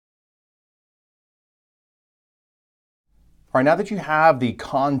All right, now that you have the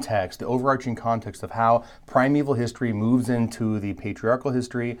context, the overarching context of how primeval history moves into the patriarchal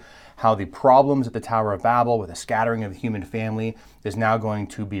history, how the problems at the Tower of Babel with the scattering of the human family is now going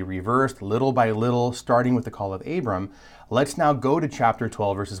to be reversed little by little, starting with the call of Abram, let's now go to chapter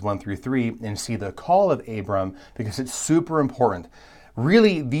 12, verses 1 through 3, and see the call of Abram, because it's super important.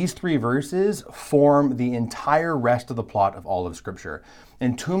 Really, these three verses form the entire rest of the plot of all of Scripture.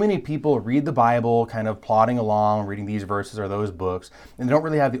 And too many people read the Bible kind of plodding along, reading these verses or those books, and they don't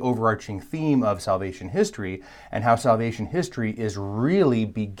really have the overarching theme of salvation history and how salvation history is really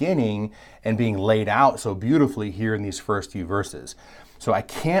beginning and being laid out so beautifully here in these first few verses. So I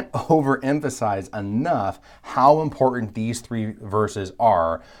can't overemphasize enough how important these three verses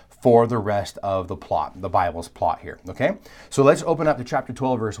are for the rest of the plot, the Bible's plot here, okay? So let's open up to chapter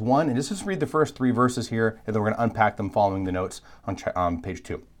 12, verse 1, and just read the first three verses here, and then we're going to unpack them following the notes on page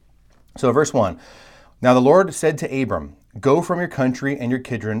 2. So verse 1, "Now the Lord said to Abram, go from your country and your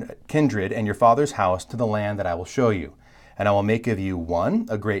kindred and your father's house to the land that I will show you. And I will make of you, 1,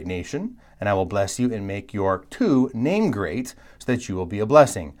 a great nation, and I will bless you and make your 2 name great, so that you will be a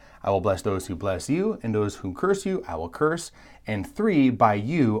blessing. I will bless those who bless you, and those who curse you I will curse. And 3, by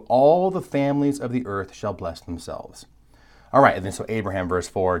you all the families of the earth shall bless themselves." All right, and then so Abraham, verse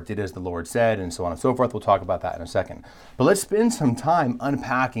 4, did as the Lord said, and so on and so forth. We'll talk about that in a second. But let's spend some time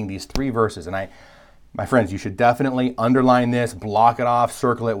unpacking these three verses. And my friends, you should definitely underline this, block it off,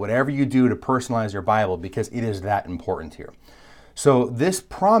 circle it, whatever you do to personalize your Bible, because it is that important here. So this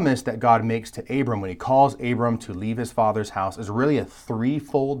promise that God makes to Abram when he calls Abram to leave his father's house is really a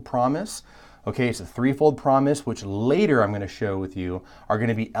threefold promise. Okay, it's a threefold promise, which later I'm going to show with you are going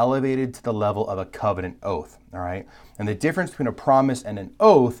to be elevated to the level of a covenant oath. All right, and the difference between a promise and an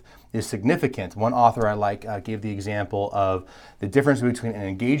oath is significant. One author I like gave the example of the difference between an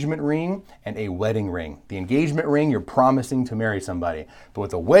engagement ring and a wedding ring. The engagement ring, you're promising to marry somebody. But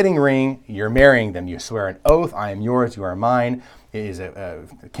with a wedding ring, you're marrying them. You swear an oath, I am yours, you are mine. It is a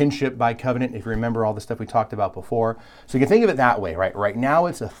kinship by covenant, if you remember all the stuff we talked about before. So you can think of it that way, right? Right now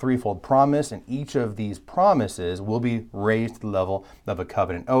it's a threefold promise, and each of these promises will be raised to the level of a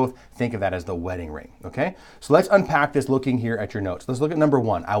covenant oath. Think of that as the wedding ring, okay? So let's unpack this looking here at your notes. Let's look at number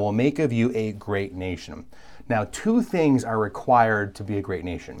 1. I will make of you a great nation. Now, 2 things are required to be a great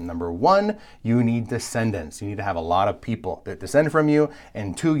nation. Number 1, you need descendants. You need to have a lot of people that descend from you.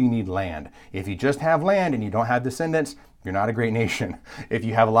 And 2, you need land. If you just have land and you don't have descendants, you're not a great nation. If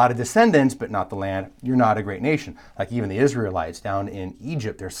you have a lot of descendants but not the land, you're not a great nation. Like even the Israelites down in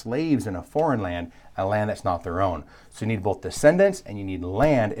Egypt, they're slaves in a foreign land, a land that's not their own. So you need both descendants and you need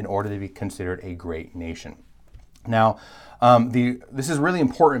land in order to be considered a great nation. Now, this is really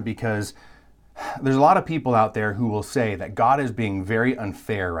important because there's a lot of people out there who will say that God is being very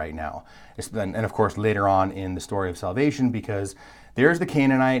unfair right now. And of course, later on in the story of salvation, because there's the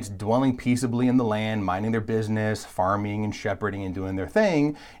Canaanites dwelling peaceably in the land, minding their business, farming and shepherding and doing their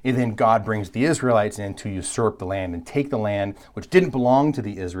thing. And then God brings the Israelites in to usurp the land and take the land which didn't belong to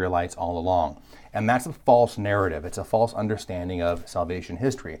the Israelites all along. And that's a false narrative. It's a false understanding of salvation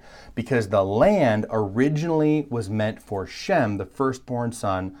history, because the land originally was meant for Shem, the firstborn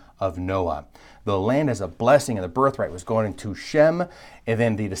son of Noah. The land as a blessing and the birthright was going to Shem, and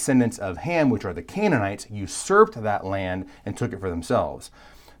then the descendants of Ham, which are the Canaanites, usurped that land and took it for themselves.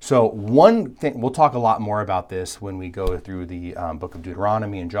 So one thing, we'll talk a lot more about this when we go through the book of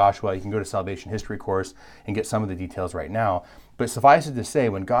Deuteronomy and Joshua. You can go to Salvation History course and get some of the details right now. But suffice it to say,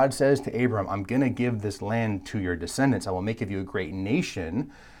 when God says to Abram, I'm going to give this land to your descendants, I will make of you a great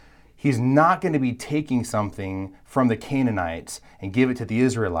nation, he's not going to be taking something from the Canaanites and give it to the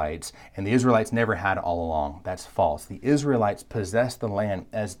Israelites, and the Israelites never had it all along. That's false. The Israelites possessed the land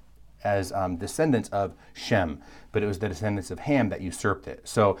as descendants of Shem, but it was the descendants of Ham that usurped it.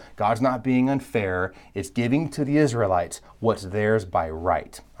 So God's not being unfair. It's giving to the Israelites what's theirs by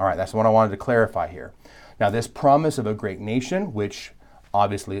right. All right, that's what I wanted to clarify here. Now, this promise of a great nation, which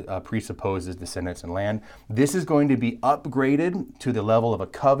obviously presupposes descendants and land, this is going to be upgraded to the level of a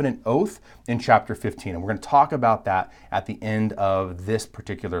covenant oath in chapter 15. And we're going to talk about that at the end of this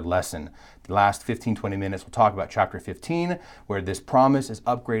particular lesson. The last 15, 20 minutes, we'll talk about chapter 15, where this promise is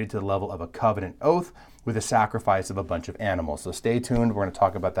upgraded to the level of a covenant oath with a sacrifice of a bunch of animals. So stay tuned. We're going to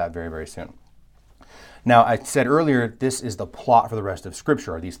talk about that very, very soon. Now, I said earlier, this is the plot for the rest of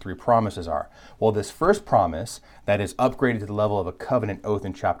Scripture, or these 3 promises are. Well, this first promise that is upgraded to the level of a covenant oath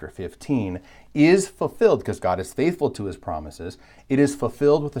in chapter 15 is fulfilled because God is faithful to his promises. It is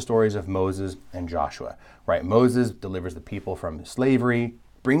fulfilled with the stories of Moses and Joshua, right? Moses delivers the people from slavery,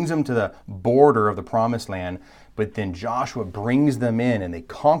 brings them to the border of the promised land, but then Joshua brings them in and they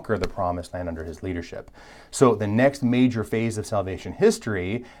conquer the promised land under his leadership. So the next major phase of salvation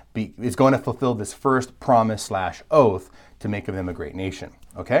history is going to fulfill this first promise/oath to make of them a great nation.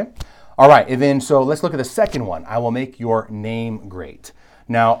 Okay? All right, and then so let's look at the second one. I will make your name great.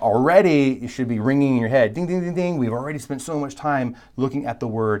 Now, already it should be ringing in your head. Ding, ding, ding, ding. We've already spent so much time looking at the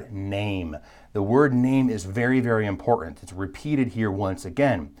word name. The word name is very, very important. It's repeated here once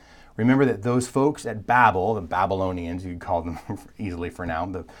again. Remember that those folks at Babel, the Babylonians, you call them easily for now,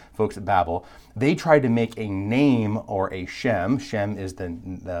 the folks at Babel, they tried to make a name or a Shem is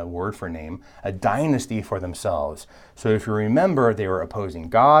the word for name, a dynasty for themselves. So if you remember, they were opposing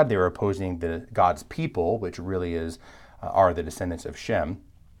God, they were opposing God's people, which really are the descendants of Shem,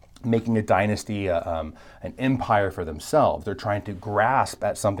 making a dynasty, an empire for themselves. They're trying to grasp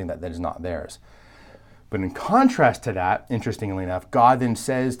at something that is not theirs. But in contrast to that, interestingly enough, God then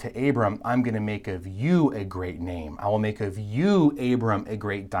says to Abram, I'm going to make of you a great name. I will make of you, Abram, a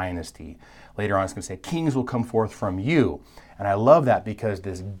great dynasty. Later on, it's going to say, kings will come forth from you. And I love that because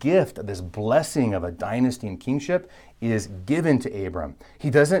this gift, this blessing of a dynasty and kingship is given to Abram. He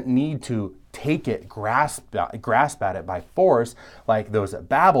doesn't need to take it, grasp at it by force like those at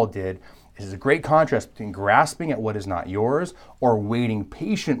Babel did. This is a great contrast between grasping at what is not yours or waiting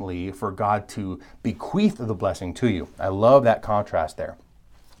patiently for God to bequeath the blessing to you. I love that contrast there.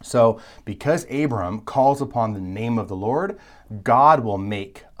 So because Abram calls upon the name of the Lord, God will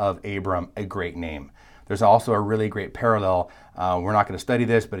make of Abram a great name. There's also a really great parallel. We're not going to study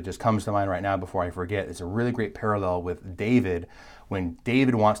this, but it just comes to mind right now before I forget. It's a really great parallel with David. When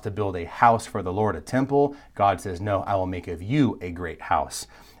David wants to build a house for the Lord, a temple, God says, no, I will make of you a great house.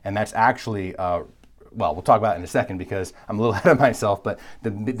 And that's actually, we'll talk about it in a second because I'm a little ahead of myself, but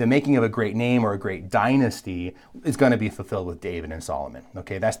the making of a great name or a great dynasty is going to be fulfilled with David and Solomon.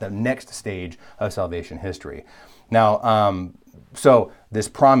 Okay, that's the next stage of salvation history. Now, so this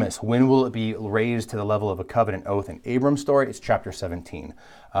promise, when will it be raised to the level of a covenant oath in Abram's story? It's chapter 17,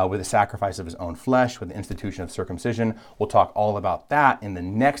 with the sacrifice of his own flesh, with the institution of circumcision. We'll talk all about that in the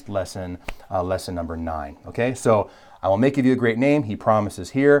next lesson, lesson number 9. Okay, so I will make of you a great name. He promises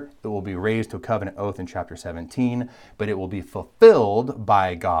here it will be raised to a covenant oath in chapter 17, but it will be fulfilled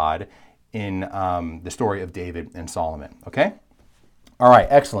by God in the story of David and Solomon. Okay? All right,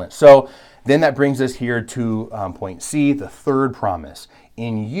 excellent. So then that brings us here to point C, the third promise.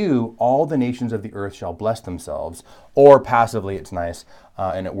 In you, all the nations of the earth shall bless themselves, or passively, it's nice,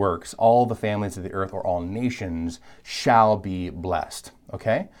 and it works. All the families of the earth, or all nations, shall be blessed.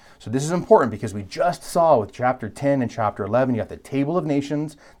 Okay? So this is important because we just saw with chapter 10 and chapter 11, you have the table of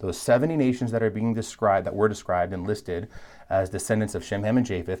nations, those 70 nations that are being described, that were described and listed as descendants of Shem, Ham, and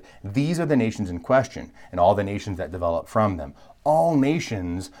Japheth. These are the nations in question, and all the nations that develop from them. All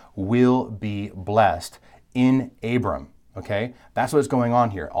nations will be blessed in Abram. Okay, that's what's going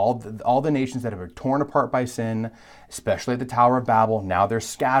on here. All the nations that have been torn apart by sin, especially at the Tower of Babel, now they're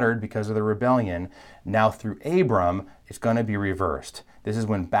scattered because of the rebellion. Now through Abram, it's going to be reversed. This is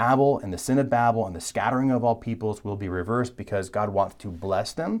when Babel and the sin of Babel and the scattering of all peoples will be reversed because God wants to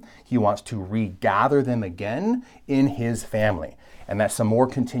bless them. He wants to regather them again in his family. And that's some more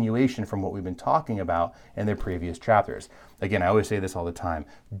continuation from what we've been talking about in the previous chapters. Again, I always say this all the time.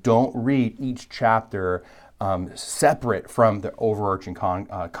 Don't read each chapter separate from the overarching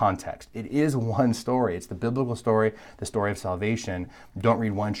context. It is one story. It's the biblical story, the story of salvation. Don't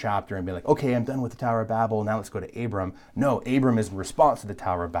read one chapter and be like, okay, I'm done with the Tower of Babel. Now let's go to Abram. No, Abram is in response to the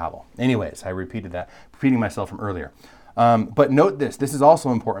Tower of Babel. Anyways, I repeated that, repeating myself from earlier. But note this. This is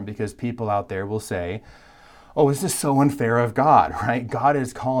also important because people out there will say, oh, this is so unfair of God, right? God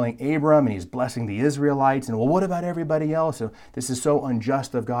is calling Abram and he's blessing the Israelites. And well, what about everybody else? So this is so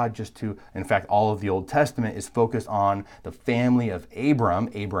unjust of God just to, in fact, all of the Old Testament is focused on the family of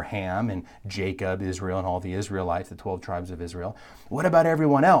Abraham and Jacob, Israel, and all the Israelites, the 12 tribes of Israel. What about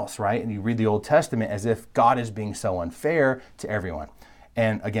everyone else, right? And you read the Old Testament as if God is being so unfair to everyone.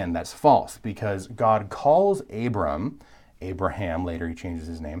 And again, that's false because God calls Abraham, later he changes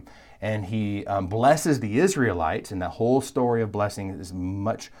his name, and he blesses the Israelites, and that whole story of blessing is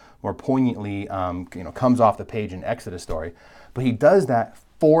much more poignantly, comes off the page in Exodus story. But he does that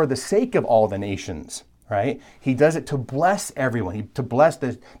for the sake of all the nations, right? He does it to bless everyone, to bless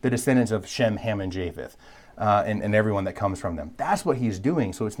the descendants of Shem, Ham, and Japheth, and everyone that comes from them. That's what he's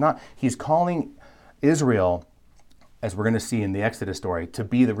doing. So it's not, he's calling Israel as we're going to see in the Exodus story, to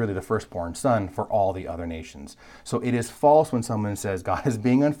be really the firstborn son for all the other nations. So it is false when someone says God is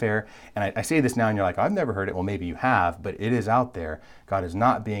being unfair. And I say this now and you're like, I've never heard it. Well, maybe you have, but it is out there. God is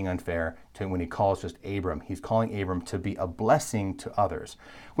not being unfair when he calls just Abram. He's calling Abram to be a blessing to others,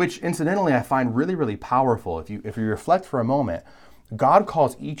 which incidentally I find really, really powerful. If you reflect for a moment, God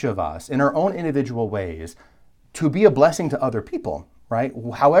calls each of us in our own individual ways to be a blessing to other people, right?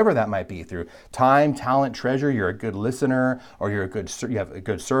 However that might be, through time, talent, treasure. You're a good listener, or you have a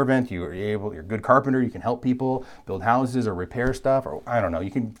good servant. You're a good carpenter. You can help people build houses or repair stuff, or I don't know.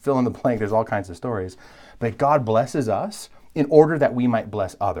 You can fill in the blank. There's all kinds of stories. But God blesses us in order that we might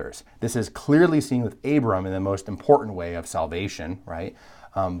bless others. This is clearly seen with Abram in the most important way of salvation, right?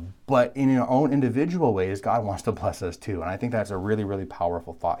 But in our own individual ways, God wants to bless us too. And I think that's a really, really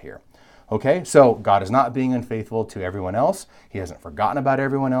powerful thought here. Okay, so God is not being unfaithful to everyone else. He hasn't forgotten about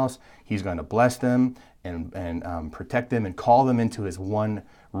everyone else. He's going to bless them and protect them and call them into his one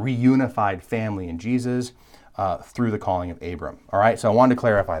reunified family in Jesus through the calling of Abram. All right, so I wanted to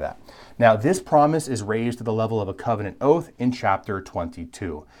clarify that. Now, this promise is raised to the level of a covenant oath in chapter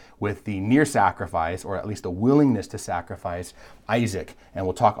 22 with the near sacrifice, or at least the willingness to sacrifice Isaac. And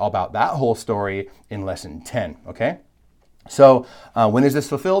we'll talk all about that whole story in lesson 10, okay? So when is this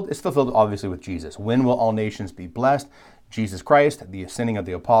fulfilled? It's fulfilled obviously with Jesus. When will all nations be blessed? Jesus Christ, the ascending of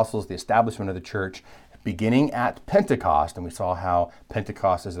the apostles, the establishment of the church, beginning at Pentecost. And we saw how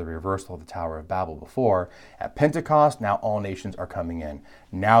Pentecost is the reversal of the Tower of Babel before. At Pentecost, now all nations are coming in.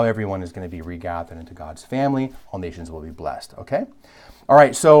 Now everyone is going to be regathered into God's family. All nations will be blessed, okay? All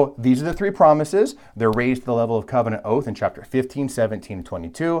right, so these are the three promises. They're raised to the level of covenant oath in chapter 15, 17, and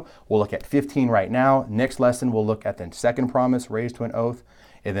 22. We'll look at 15 right now. Next lesson, we'll look at the second promise raised to an oath.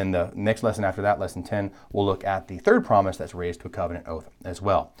 And then the next lesson after that, lesson 10, we'll look at the third promise that's raised to a covenant oath as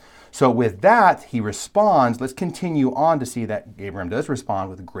well. So with that, he responds. Let's continue on to see that Abraham does respond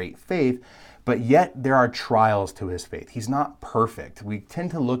with great faith, but yet there are trials to his faith. He's not perfect. We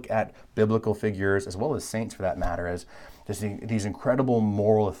tend to look at biblical figures, as well as saints for that matter, as just these incredible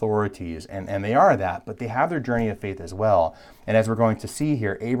moral authorities, and they are that, but they have their journey of faith as well. And as we're going to see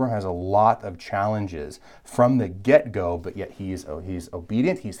here, Abraham has a lot of challenges from the get-go, but yet he's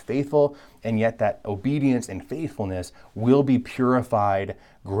obedient, he's faithful, and yet that obedience and faithfulness will be purified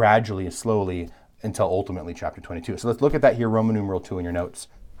gradually and slowly until ultimately chapter 22. So let's look at that here, Roman numeral 2 in your notes.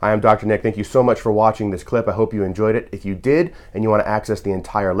 Hi, I'm Dr. Nick. Thank you so much for watching this clip. I hope you enjoyed it. If you did, and you want to access the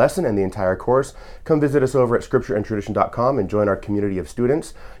entire lesson and the entire course, come visit us over at scriptureandtradition.com and join our community of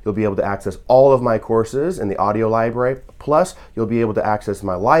students. You'll be able to access all of my courses in the audio library. Plus, you'll be able to access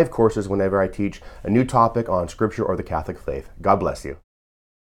my live courses whenever I teach a new topic on scripture or the Catholic faith. God bless you.